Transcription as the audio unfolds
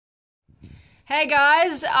Hey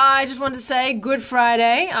guys, I just wanted to say Good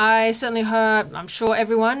Friday. I certainly hope, I'm sure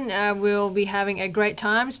everyone will be having a great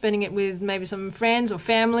time spending it with maybe some friends or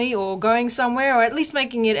family or going somewhere, or at least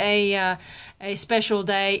making it a special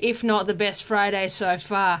day, if not the best Friday so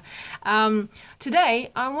far.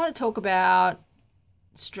 Today, I want to talk about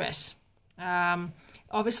stress.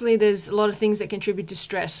 Obviously, there's a lot of things that contribute to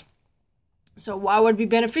stress. So why would it be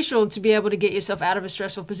beneficial to be able to get yourself out of a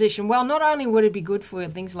stressful position? Well, not only would it be good for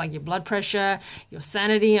things like your blood pressure, your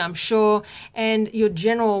sanity, I'm sure, and your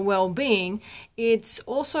general well-being, it's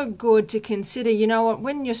also good to consider, you know what,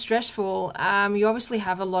 when you're stressful, you obviously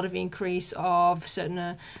have a lot of increase of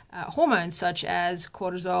certain hormones such as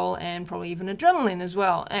cortisol and probably even adrenaline as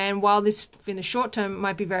well. And while this in the short term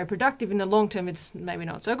might be very productive, in the long term it's maybe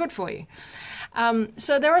not so good for you.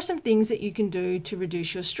 So there are some things that you can do to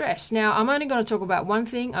reduce your stress. Now, I'm only going to talk about one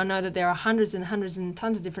thing. I know that there are hundreds and hundreds and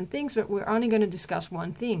tons of different things, but we're only going to discuss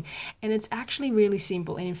one thing. And it's actually really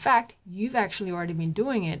simple. And in fact, you've actually already been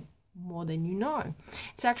doing it more than you know.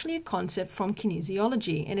 It's actually a concept from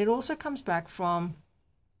kinesiology, and it also comes back from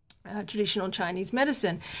traditional Chinese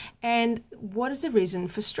medicine. And what is the reason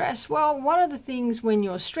for stress? Well, one of the things when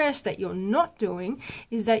you're stressed that you're not doing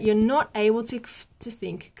is that you're not able to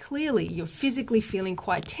think clearly. You're physically feeling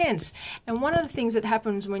quite tense. And one of the things that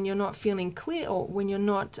happens when you're not feeling clear, or when you're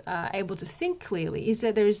not able to think clearly, is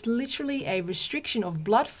that there is literally a restriction of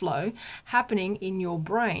blood flow happening in your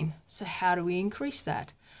brain. So how do we increase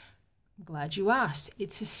that? I'm glad you asked.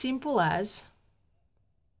 It's as simple as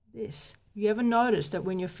this. You ever notice that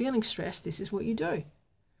when you're feeling stressed, this is what you do?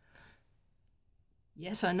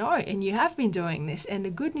 Yes, I know, and you have been doing this. And the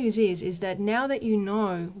good news is that now that you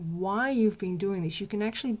know why you've been doing this, you can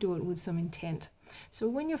actually do it with some intent. So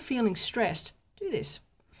when you're feeling stressed, do this.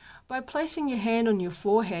 By placing your hand on your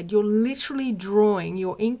forehead, you're literally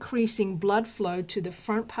you're increasing blood flow to the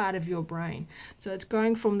front part of your brain. So it's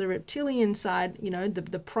going from the reptilian side,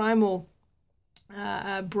 the primal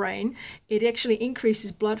brain. It actually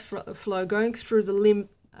increases blood flow going through the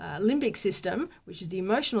limbic system, which is the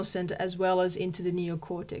emotional center, as well as into the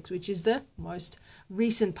neocortex, which is the most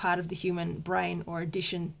recent part of the human brain, or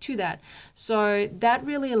addition to that. So that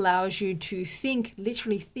really allows you to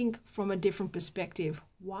literally think from a different perspective.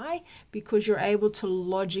 Why? Because you're able to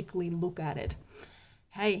logically look at it.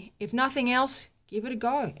 Hey, if nothing else, give it a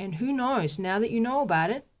go. And who knows, now that you know about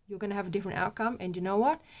it, you're going to have a different outcome. And you know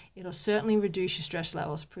what? It'll certainly reduce your stress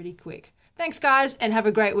levels pretty quick. Thanks, guys, and have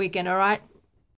a great weekend, all right?